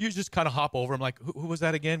 But you just kind of hop over. I'm like, who was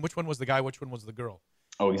that again? Which one was the guy? Which one was the girl?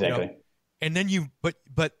 Oh, exactly. And then but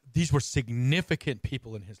these were significant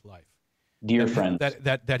people in his life. Dear friends.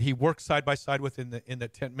 That he worked side by side with in the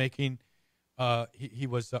tent making. He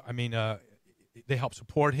was. They helped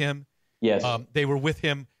support him. Yes. They were with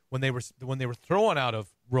him when they were thrown out of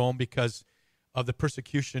Rome because of the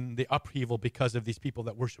persecution, the upheaval because of these people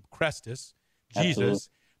that worship Christus, Jesus. Absolutely.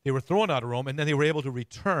 They were thrown out of Rome, and then they were able to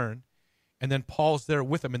return. and then Paul's there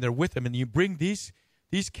with them, and they're with him, and you bring these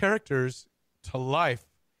characters to life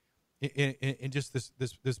in just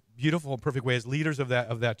this beautiful and perfect way as leaders of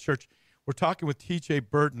that church. We're talking with T.J.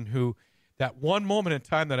 Berden, who that one moment in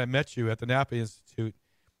time that I met you at the Napa Institute,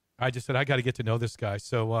 I just said, I got to get to know this guy,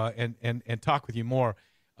 so and talk with you more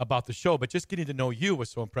about the show. But just getting to know you was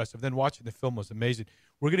so impressive. Then watching the film was amazing.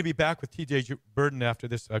 We're going to be back with T.J. Berden after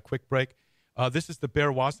this quick break. This is the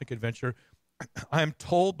BearWoznick Adventure. I am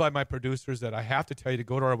told by my producers that I have to tell you to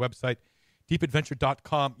go to our website,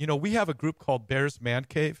 deepadventure.com. You know, we have a group called Bear's Man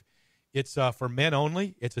Cave. It's for men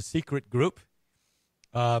only. It's a secret group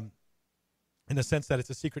in the sense that it's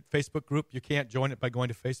a secret Facebook group. You can't join it by going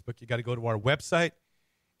to Facebook. You got to go to our website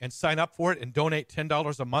and sign up for it and donate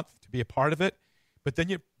 $10 a month to be a part of it. But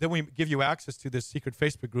then we give you access to this secret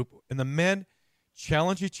Facebook group, and the men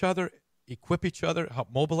challenge each other, equip each other, help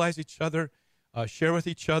mobilize each other, share with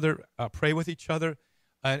each other, pray with each other.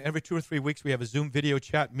 And every 2 or 3 weeks, we have a Zoom video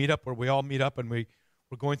chat meetup where we all meet up, and we're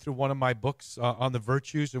going through one of my books on the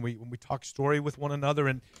virtues, and we talk story with one another,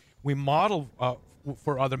 and we model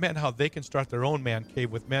for other men how they can start their own man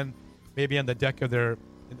cave with men, maybe on the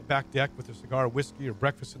back deck with a cigar, whiskey, or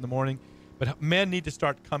breakfast in the morning. But men need to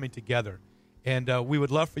start coming together. And we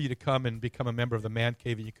would love for you to come and become a member of the Man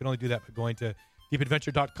Cave. And you can only do that by going to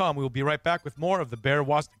deepadventure.com. We will be right back with more of the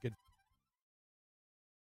BearWoznick Adventure.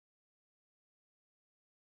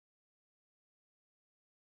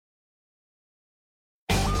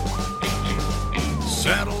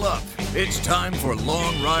 Saddle up. It's time for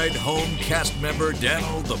Long Ride Home cast member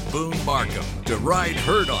Daniel the Boone Markham to ride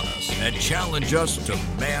herd on us and challenge us to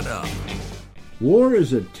man up. War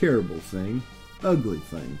is a terrible thing. Ugly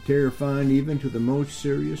thing, terrifying even to the most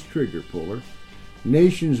serious trigger puller.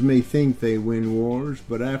 Nations may think they win wars,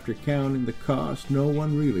 but after counting the cost, no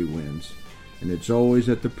one really wins, and it's always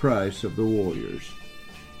at the price of the warriors.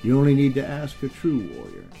 You only need to ask a true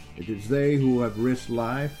warrior. It is they who have risked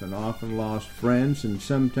life and often lost friends and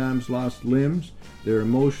sometimes lost limbs, their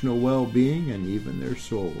emotional well-being, and even their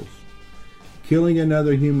souls. Killing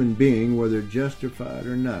another human being, whether justified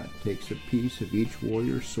or not, takes a piece of each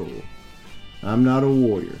warrior's soul. I'm not a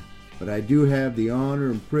warrior, but I do have the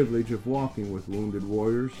honor and privilege of walking with wounded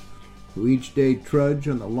warriors who each day trudge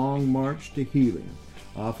on the long march to healing,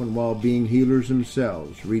 often while being healers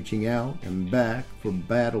themselves, reaching out and back for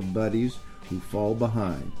battle buddies who fall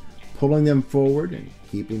behind, pulling them forward and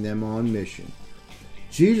keeping them on mission.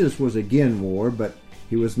 Jesus was against war, but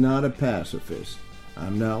he was not a pacifist.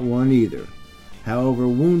 I'm not one either. However,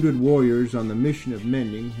 wounded warriors on the mission of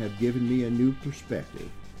mending have given me a new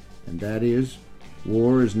perspective. And that is,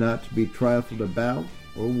 war is not to be trifled about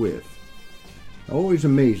or with. Always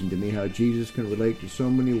amazing to me how Jesus can relate to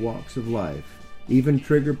so many walks of life, even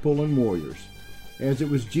trigger-pulling warriors, as it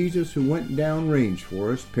was Jesus who went down range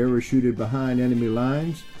for us, parachuted behind enemy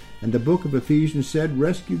lines, and the book of Ephesians said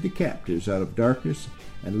rescued the captives out of darkness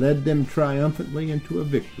and led them triumphantly into a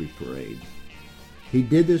victory parade. He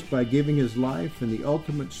did this by giving his life in the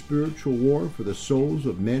ultimate spiritual war for the souls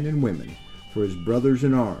of men and women, for his brothers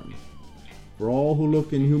in arms, for all who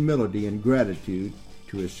look in humility and gratitude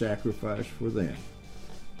to his sacrifice for them.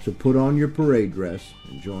 So put on your parade dress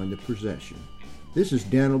and join the procession. This is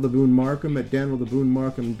Daniel the Boone Markham at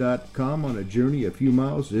danieltheboonemarkham.com on a journey a few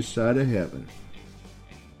miles this side of heaven.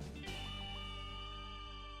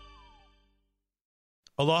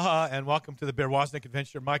 Aloha and welcome to the BearWoznick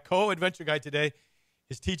Adventure. My co-adventure guide today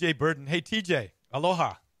is T.J. Berden. Hey, T.J.,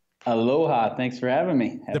 aloha. Aloha. Thanks for having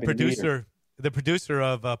me. Happy The producer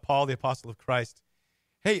of Paul, the Apostle of Christ.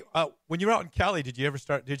 Hey, when you were out in Cali, did you ever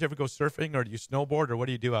go surfing, or do you snowboard, or what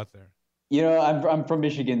do you do out there? You know, I'm from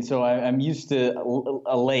Michigan, so I'm used to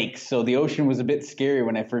a lake. So the ocean was a bit scary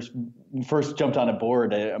when I first jumped on a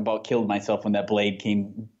board. I about killed myself when that blade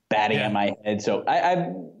came batting at my head. So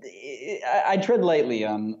I tread lightly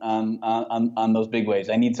on those big waves.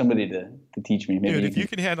 I need somebody to teach me. Maybe dude, if you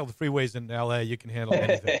can handle the freeways in LA, you can handle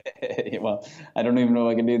anything. Well, I don't even know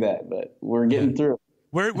if I can do that, but we're getting through.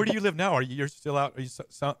 Where do you live now? You're still out? Are you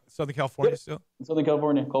Southern California still? Southern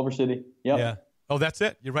California, Culver City. Yep. Yeah. Oh, that's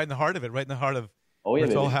it. You're right in the heart of it. Right in the heart of where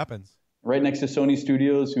it all happens. Right next to Sony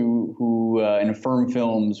Studios, who and Affirm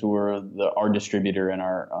Films, who are our distributor and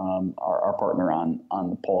our partner on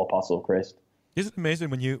the Paul Apostle of Christ. Isn't it amazing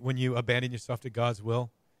when you abandon yourself to God's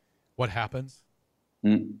will, what happens?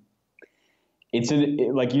 It's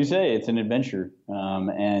like you say, it's an adventure,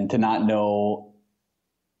 and to not know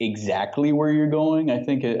exactly where you're going, I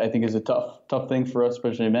think is a tough thing for us,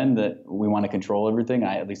 especially men, that we want to control everything.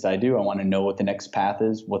 At least I do. I want to know what the next path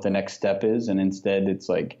is, what the next step is, and instead it's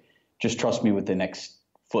like, just trust me with the next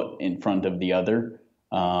foot in front of the other.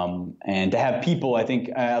 And to have people, I think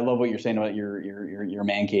I love what you're saying about your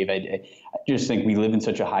man cave. I just think we live in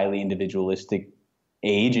such a highly individualistic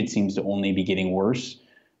age. It seems to only be getting worse.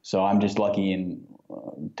 So I'm just lucky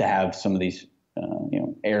to have some of these,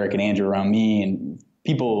 Eric and Andrew around me, and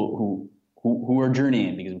people who are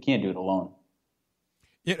journeying, because we can't do it alone.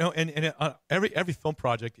 And every film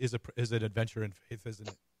project is an adventure in faith, isn't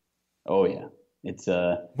it? Oh yeah, it's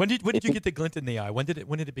When did you get the glint in the eye? When did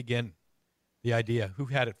it begin? The idea, who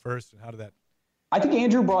had it first, and how did that? I think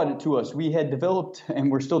Andrew brought it to us. We had developed,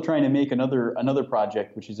 and we're still trying to make another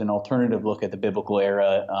project, which is an alternative look at the biblical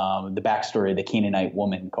era, the backstory of the Canaanite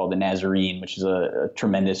woman called the Nazarene, which is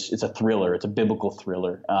it's a thriller. It's a biblical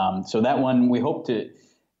thriller. So that one we hope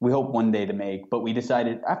one day to make, but we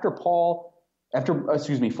decided Full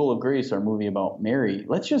of Grace, our movie about Mary,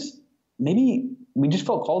 we just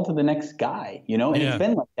felt called to the next guy, and It's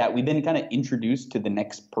been like that. We've been kind of introduced to the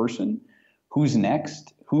next person. Who's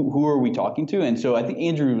next? Who are we talking to? And so I think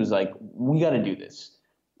Andrew was like, we got to do this.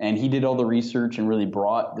 And he did all the research and really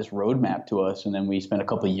brought this roadmap to us. And then we spent a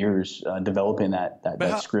couple of years developing that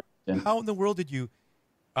script. And how in the world did you,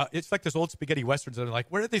 it's like this old spaghetti westerns that are like,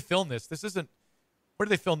 where did they film this? Where did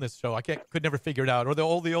they film this show? Could never figure it out. Or the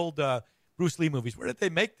old Bruce Lee movies. Where did they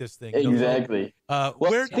make this thing? Exactly.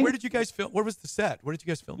 Where did you guys film? Where was the set? Where did you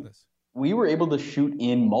guys film this? We were able to shoot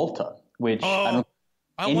in Malta, which I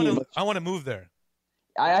want to move there.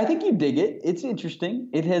 I think you dig it. It's interesting.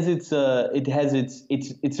 It has it's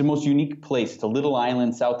the most unique place. It's a little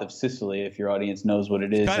island south of Sicily, if your audience knows what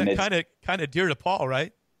it is. It's kind of dear to Paul,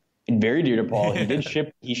 right? Very dear to Paul.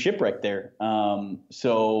 He shipwrecked there.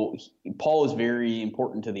 So Paul is very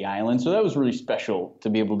important to the island. So that was really special to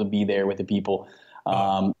be able to be there with the people.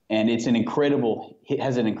 And it has an incredible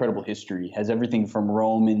history. It has everything from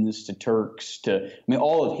Romans to Turks to,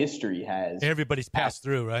 all of history has. Everybody's passed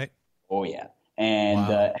through, right? Oh yeah. And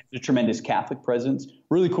has a tremendous Catholic presence.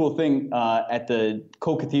 Really cool thing at the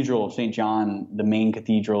co-cathedral of St. John, the main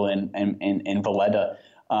cathedral in Valletta,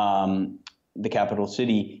 the capital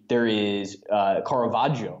city, there is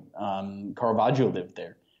Caravaggio. Caravaggio lived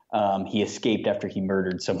there. He escaped after he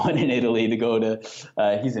murdered someone in Italy to go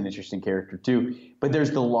to he's an interesting character too. But there's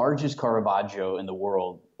the largest Caravaggio in the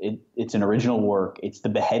world. It's an original work. It's the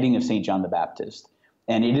beheading of St. John the Baptist.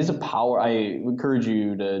 And it is a power. I encourage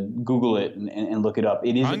you to Google it and look it up.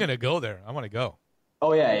 I'm going to go there. I want to go.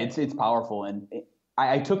 Oh yeah, it's powerful. And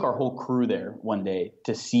I took our whole crew there one day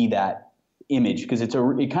to see that image, because it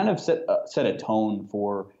kind of set a tone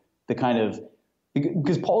for the kind of,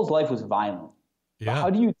 because Paul's life was violent. Yeah. How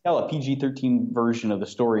do you tell a PG-13 version of the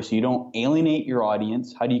story so you don't alienate your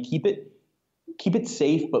audience? How do you keep it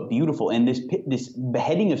safe but beautiful? And this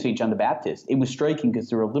beheading of St. John the Baptist, it was striking because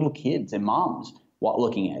there were little kids and moms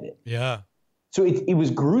looking at it. Yeah. So it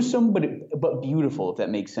was gruesome, but beautiful, if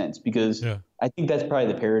that makes sense. Because I think that's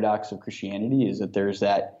probably the paradox of Christianity, is that there's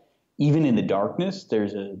that, even in the darkness,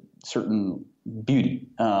 there's a certain beauty.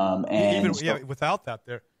 Without that,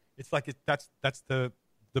 it's like that's the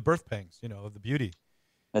birth pangs, of the beauty.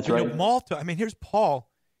 That's right. Malta. Here's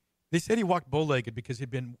Paul. They said he walked bow-legged because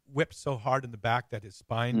he'd been whipped so hard in the back that his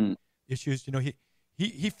spine issues.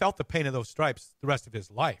 He felt the pain of those stripes the rest of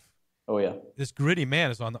his life. Oh yeah. This gritty man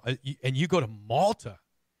is on and you go to Malta.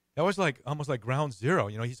 That was almost like ground zero.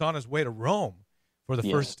 He's on his way to Rome for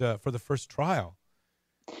the first trial.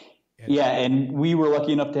 And we were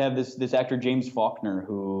lucky enough to have this actor James Faulkner,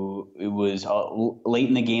 who was late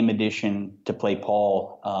in the game addition to play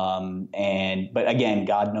Paul. But again,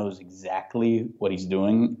 God knows exactly what He's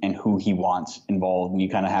doing and who He wants involved, and you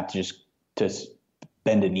kind of have to just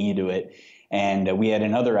bend a knee to it. And we had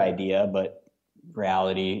another idea, but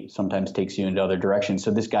reality sometimes takes you into other directions.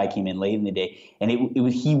 So this guy came in late in the day, and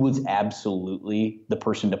he was absolutely the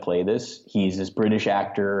person to play this. He's this British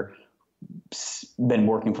actor, been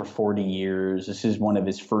working for 40 years. This is one of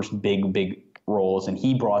his first big roles, and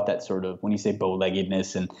he brought that sort of, when you say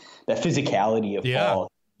bow-leggedness and that physicality of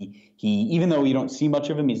Paul. He even though you don't see much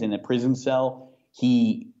of him, he's in a prison cell.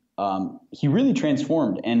 He really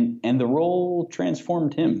transformed, and the role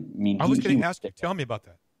transformed him. I was going to ask you. Tell me about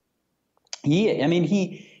that.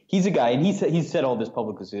 He's a guy, and he's said all this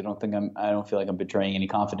publicly, so I don't feel like I'm betraying any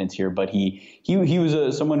confidence here. But he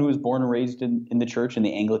was someone who was born and raised in the church, in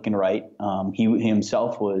the Anglican rite. He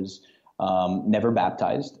himself was never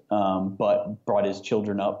baptized, but brought his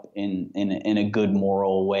children up in a good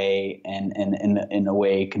moral way, and in a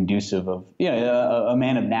way conducive of a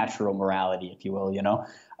man of natural morality, if you will.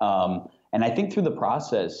 And I think through the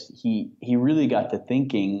process, he really got to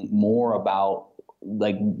thinking more about,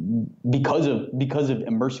 like, because of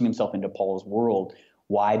immersing himself into Paul's world,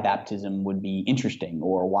 why baptism would be interesting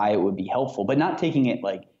or why it would be helpful, but not taking it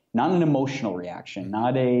like, not an emotional reaction,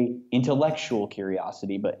 not a intellectual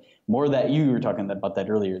curiosity, but more that you were talking about that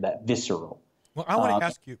earlier, that visceral. Well, I want to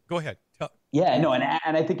ask you, go ahead.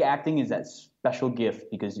 And I think acting is that special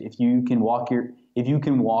gift, because if you can walk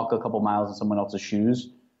a couple miles in someone else's shoes,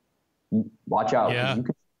 watch out. Yeah.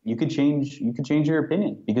 You could change your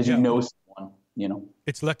opinion because you know someone,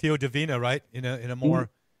 It's Lectio Divina, right? In a more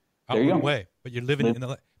outward way, but you're living in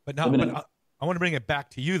the. But now, I want to bring it back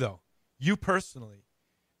to you though. You personally,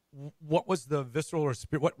 what was the visceral or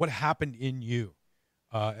spirit? What happened in you?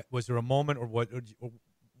 Was there a moment, or what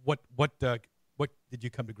did you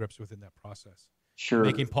come to grips with in that process? Sure.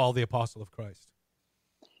 Making Paul the apostle of Christ.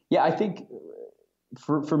 Yeah, I think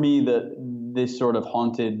for me this sort of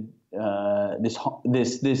haunted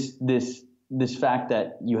this fact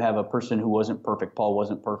that you have a person who wasn't perfect. Paul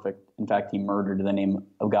wasn't perfect. In fact, he murdered in the name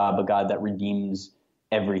of God, but God that redeems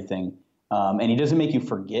everything. And he doesn't make you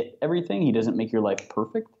forget everything. He doesn't make your life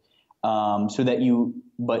perfect. So that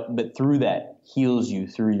but through that heals you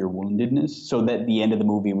through your woundedness. So that the end of the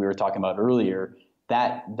movie we were talking about earlier,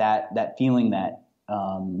 that feeling, that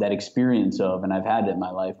experience of, and I've had it in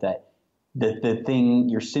my life, that the thing,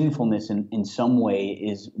 your sinfulness in some way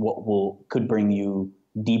is what could bring you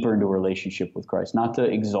deeper into a relationship with Christ. Not to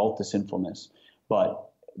exalt the sinfulness,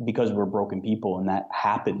 but because we're broken people and that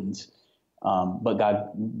happens.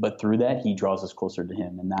 But through that, he draws us closer to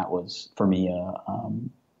him. And that was, for me,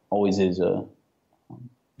 always is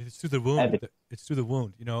it's through the wound. It's through the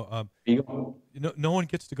wound. No one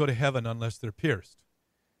gets to go to heaven unless they're pierced.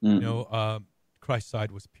 Christ's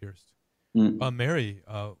side was pierced. Mary,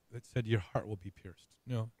 it said your heart will be pierced.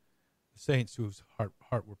 The saints whose heart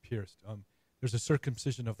were pierced. There's a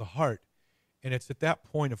circumcision of the heart, and it's at that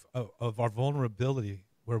point of our vulnerability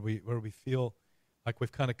where we feel like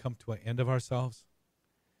we've kind of come to an end of ourselves,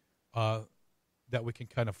 that we can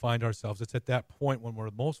kind of find ourselves. It's at that point when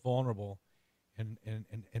we're most vulnerable and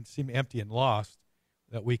seem empty and lost,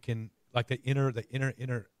 that we can, like the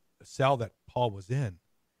inner cell that Paul was in,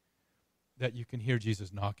 that you can hear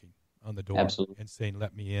Jesus knocking on the door. Absolutely. And saying,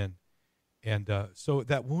 "Let me in." And so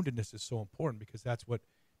that woundedness is so important, because that's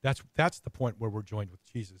the point where we're joined with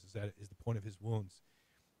Jesus. Is the point of his wounds,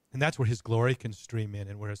 and that's where his glory can stream in,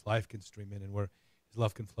 and where his life can stream in, and where his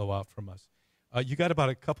love can flow out from us. You got about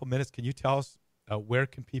a couple minutes. Can you tell us where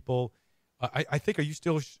can people? I think, are you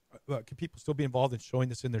still? Can people still be involved in showing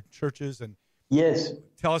this in their churches? And yes,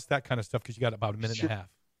 tell us that kind of stuff, because you got about a minute and a half.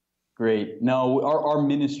 Great. No, our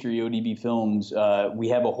ministry, ODB Films, we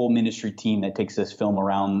have a whole ministry team that takes this film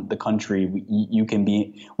around the country.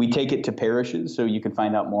 We take it to parishes, so you can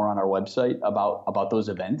find out more on our website about those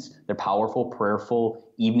events. They're powerful, prayerful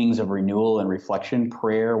evenings of renewal and reflection,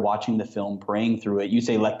 prayer, watching the film, praying through it. You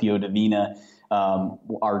say Lectio Divina.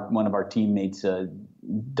 One of our teammates,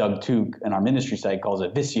 Doug Took, in our ministry site calls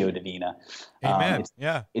it Visio Divina. Amen.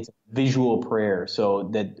 It's visual prayer, so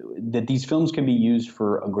that these films can be used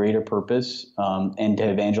for a greater purpose, and to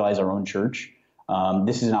evangelize our own church.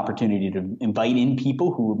 This is an opportunity to invite in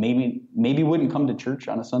people who maybe wouldn't come to church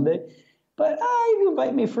on a Sunday, but you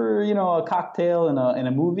invite me for a cocktail and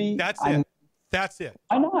a movie. That's it.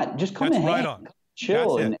 Why not? Just come and hang,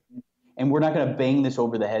 chill, and we're not going to bang this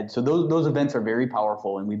over the head. So those events are very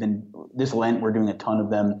powerful, and this Lent we're doing a ton of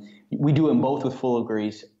them. We do them both with Full of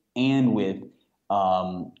Grace and with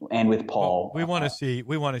Paul. Well, we want to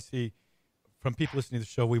see from people listening to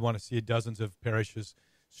the show. We want to see dozens of parishes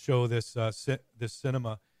show this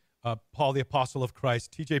cinema. Paul the Apostle of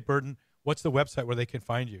Christ. TJ Berden, what's the website where they can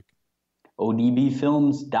find you?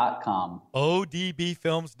 odbfilms.com.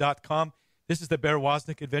 odbfilms.com. This is the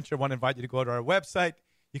BearWoznick Adventure. I want to invite you to go to our website.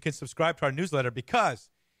 You can subscribe to our newsletter, because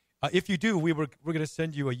if you do, we're going to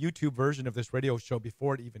send you a YouTube version of this radio show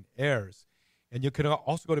before it even airs. And you can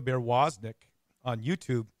also go to BearWoznick on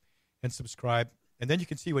YouTube and subscribe. And then you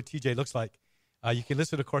can see what TJ looks like. You can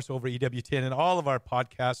listen, of course, over EWTN and all of our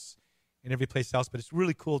podcasts and every place else. But it's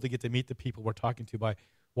really cool to get to meet the people we're talking to by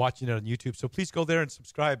watching it on YouTube. So please go there and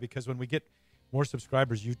subscribe, because when we get more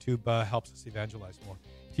subscribers, YouTube helps us evangelize more.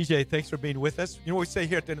 TJ, thanks for being with us. You know what we say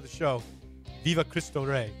here at the end of the show? Viva Cristo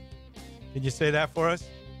Rey. Can you say that for us?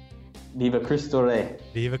 Viva Cristo Rey.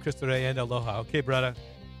 Viva Cristo Rey and aloha. Okay, brother.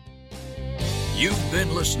 You've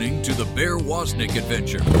been listening to the BearWoznick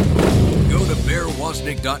Adventure. Go to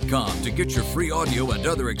BearWoznick.com to get your free audio and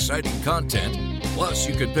other exciting content. Plus,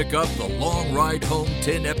 you can pick up the Long Ride Home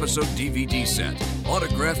 10-episode DVD set,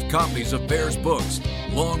 autographed copies of Bear's books,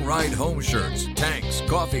 Long Ride Home shirts, tanks,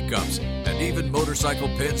 coffee cups, and even motorcycle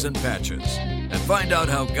pins and patches. And find out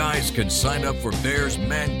how guys can sign up for Bear's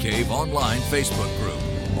Man Cave online Facebook group.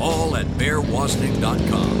 all at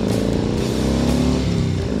BearWoznick.com.